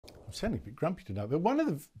I'm sounding a bit grumpy tonight, but one of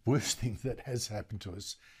the worst things that has happened to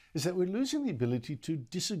us is that we're losing the ability to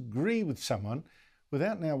disagree with someone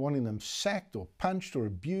without now wanting them sacked or punched or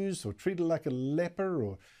abused or treated like a leper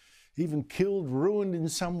or even killed, ruined in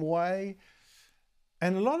some way.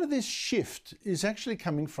 And a lot of this shift is actually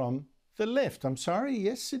coming from the left. I'm sorry,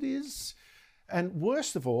 yes it is. And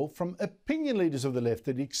worst of all, from opinion leaders of the left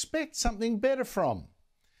that expect something better from.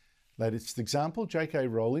 Latest example, JK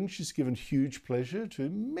Rowling, she's given huge pleasure to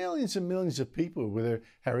millions and millions of people with her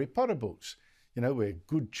Harry Potter books. You know, where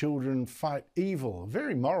good children fight evil.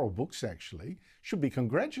 Very moral books, actually. Should be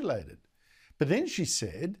congratulated. But then she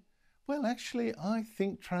said, well, actually, I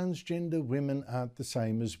think transgender women aren't the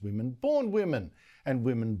same as women-born women. And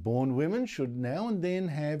women-born women should now and then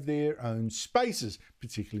have their own spaces,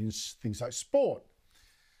 particularly in things like sport.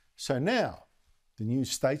 So now, the new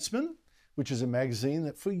Statesman, which is a magazine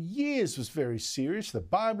that for years was very serious, the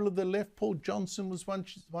Bible of the left, Paul Johnson was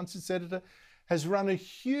once its editor, has run a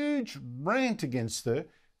huge rant against her,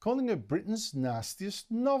 calling her Britain's nastiest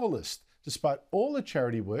novelist, despite all the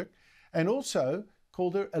charity work, and also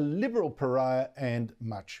called her a liberal pariah and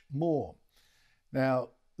much more.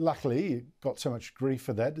 Now, luckily, it got so much grief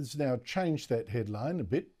for that, it's now changed that headline a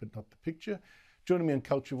bit, but not the picture. Joining me on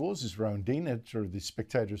Culture Wars is Rowan Dean, editor of the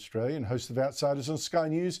Spectator Australia and host of Outsiders on Sky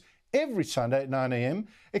News every Sunday at 9 a.m,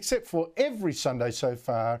 except for every Sunday so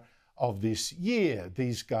far of this year.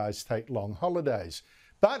 These guys take long holidays.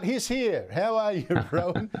 But he's here. How are you,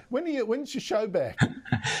 Rowan? When's your show back?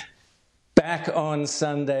 Back on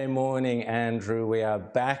Sunday morning, Andrew. We are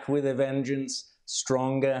back with a vengeance,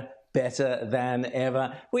 stronger, better than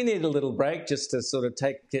ever. We need a little break just to sort of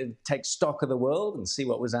take stock of the world and see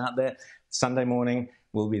what was out there. Sunday morning,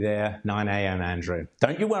 we'll be there, 9 a.m, Andrew.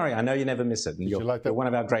 Don't you worry, I know you never miss it. And you're one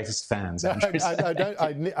of our greatest fans, Andrew. No,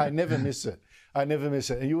 I never miss it. I never miss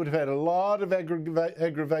it. And you would have had a lot of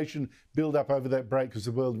aggravation build up over that break because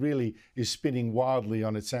the world really is spinning wildly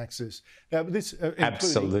on its axis. Now, this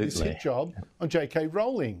including this hit job on JK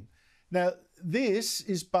Rowling. Now, this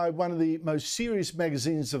is by one of the most serious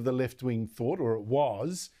magazines of the left-wing thought, or it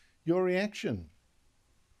was. Your reaction?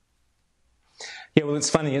 Yeah, well, it's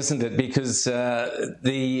funny, isn't it? Because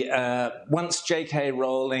once J.K.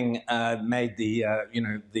 Rowling made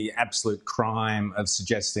the absolute crime of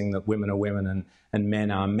suggesting that women are women and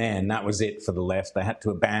men are men, that was it for the left. They had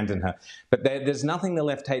to abandon her. But there's nothing the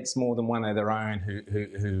left hates more than one of their own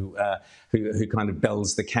who kind of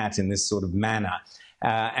bells the cat in this sort of manner.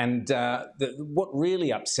 What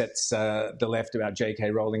really upsets the left about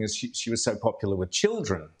J.K. Rowling is she was so popular with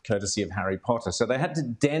children, courtesy of Harry Potter. So they had to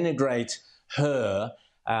denigrate her,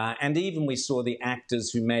 and even we saw the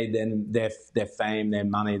actors who made their fame, their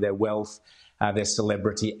money, their wealth, their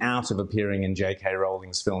celebrity out of appearing in J.K.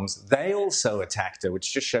 Rowling's films. They also attacked her,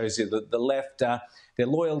 which just shows you that the left, their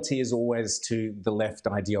loyalty is always to the left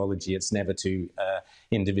ideology. It's never to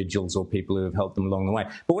individuals or people who have helped them along the way.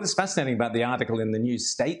 But what is fascinating about the article in the New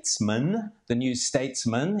Statesman,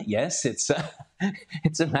 yes, it's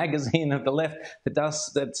a magazine of the left that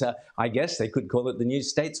does that. I guess they could call it the New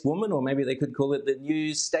Stateswoman, or maybe they could call it the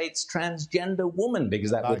New States Transgender Woman,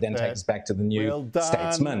 because that would then take us back to the New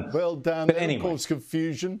Statesman. Well done. But anyway, cause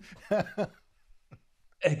confusion.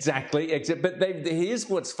 Exactly. But here's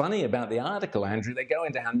what's funny about the article, Andrew. They go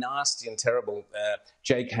into how nasty and terrible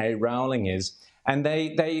J.K. Rowling is, and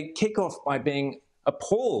they kick off by being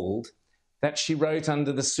appalled that she wrote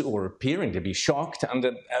under the, or appearing to be shocked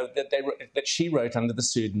under that she wrote under the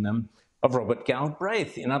pseudonym of Robert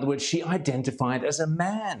Galbraith. In other words, she identified as a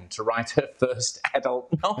man to write her first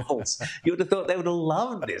adult novels. You would have thought they would have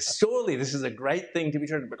loved this. Surely this is a great thing to be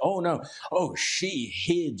true. But oh no, she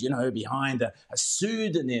hid, behind a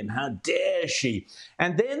pseudonym. How dare she?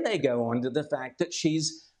 And then they go on to the fact that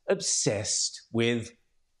she's obsessed with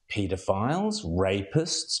paedophiles,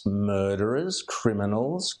 rapists, murderers,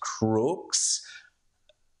 criminals, crooks.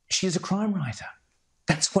 She's a crime writer.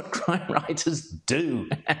 That's what crime writers do,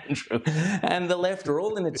 Andrew. And the left are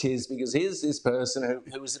all in a tiz because here's this person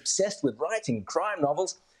who was obsessed with writing crime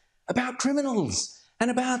novels about criminals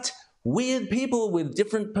and about weird people with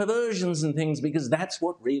different perversions and things, because that's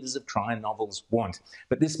what readers of crime novels want.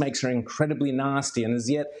 But this makes her incredibly nasty, and as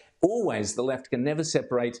yet, always the left can never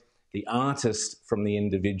separate the artist from the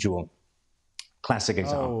individual. Classic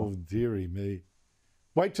example. Oh, dearie me.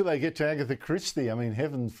 Wait till they get to Agatha Christie. I mean,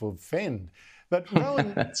 heaven forfend. But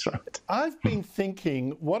Rowan, that's right. I've been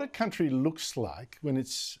thinking what a country looks like when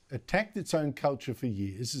it's attacked its own culture for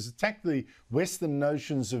years, has attacked the Western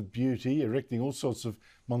notions of beauty, erecting all sorts of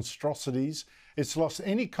monstrosities. It's lost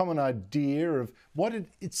any common idea of what it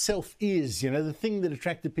itself is, the thing that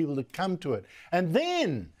attracted people to come to it. And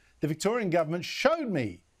then the Victorian government showed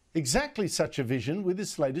me exactly such a vision with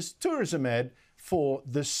this latest tourism ad for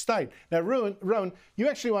the state. Now, Rowan, you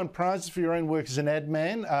actually won prizes for your own work as an ad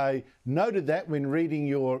man. I noted that when reading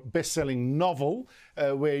your best-selling novel,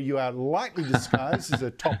 where you are lightly disguised as a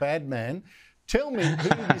top ad man. Tell me who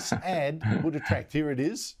this ad would attract. Here it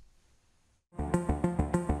is.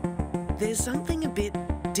 There's something a bit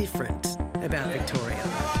different about Victoria.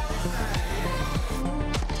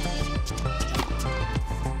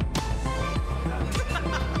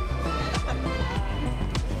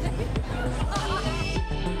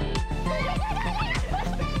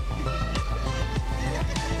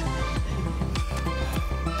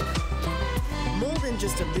 More than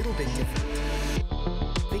just a little bit different.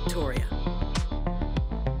 Victoria.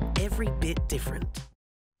 Every bit different.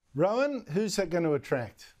 Rowan, who's that going to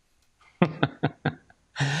attract?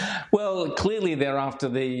 Well, clearly they're after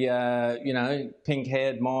the,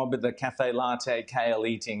 pink-haired mob with the cafe latte,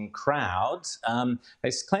 kale-eating crowd.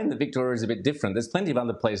 They claim that Victoria is a bit different. There's plenty of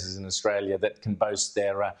other places in Australia that can boast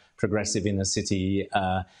their progressive inner-city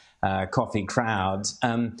coffee crowd.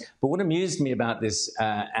 But what amused me about this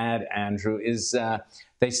ad, Andrew, is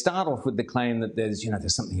they start off with the claim that there's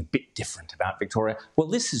something a bit different about Victoria. Well,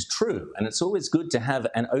 this is true, and it's always good to have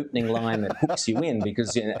an opening line that hooks you in,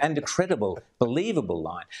 because and a credible, believable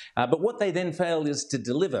line. But what they then fail is to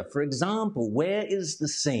deliver. For example, where is the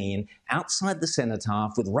scene outside the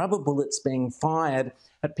cenotaph with rubber bullets being fired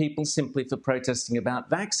at people simply for protesting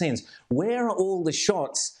about vaccines? Where are all the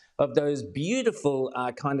shots of those beautiful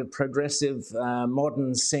kind of progressive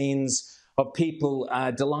modern scenes of people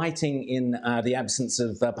delighting in the absence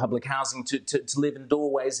of public housing to live in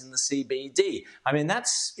doorways in the CBD? I mean,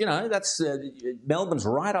 that's Melbourne's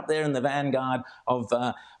right up there in the vanguard of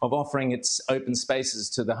offering its open spaces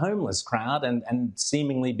to the homeless crowd and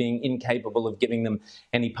seemingly being incapable of giving them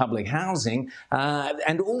any public housing.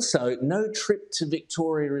 And also, no trip to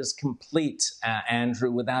Victoria is complete,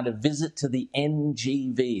 Andrew, without a visit to the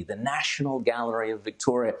NGV, the National Gallery of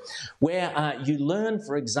Victoria, where you learn,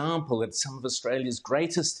 for example, that some of Australia's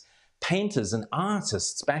greatest painters and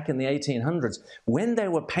artists back in the 1800s, when they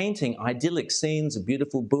were painting idyllic scenes of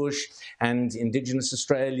beautiful bush and Indigenous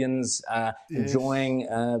Australians enjoying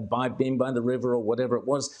being by the river or whatever it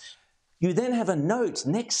was, you then have a note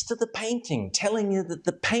next to the painting telling you that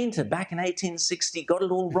the painter back in 1860 got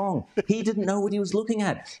it all wrong. He didn't know what he was looking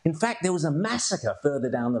at. In fact, there was a massacre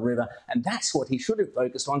further down the river, and that's what he should have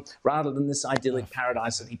focused on rather than this idyllic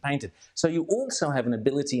paradise that he painted. So you also have an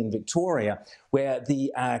ability in Victoria where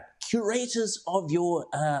the curators of your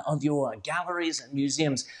galleries and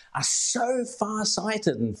museums are so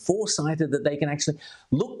far-sighted and foresighted that they can actually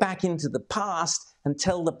look back into the past and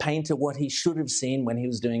tell the painter what he should have seen when he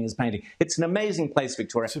was doing his painting. It's an amazing place,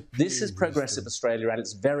 Victoria. This is progressive Australia at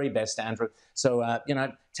its very best, Andrew. So,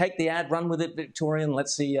 take the ad, run with it, Victoria, and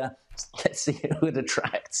let's see who it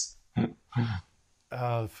attracts.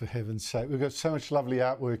 Oh, for heaven's sake. We've got so much lovely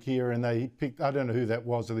artwork here, and they picked, I don't know who that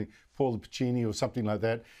was, I think Paul Puccini or something like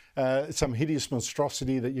that, some hideous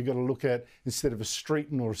monstrosity that you've got to look at instead of a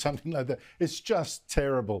Streeton or something like that. It's just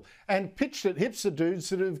terrible. And pitched at hipster dudes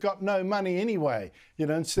that have got no money anyway,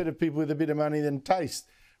 instead of people with a bit of money than taste.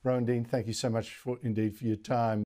 Rowan Dean, thank you so much indeed for your time.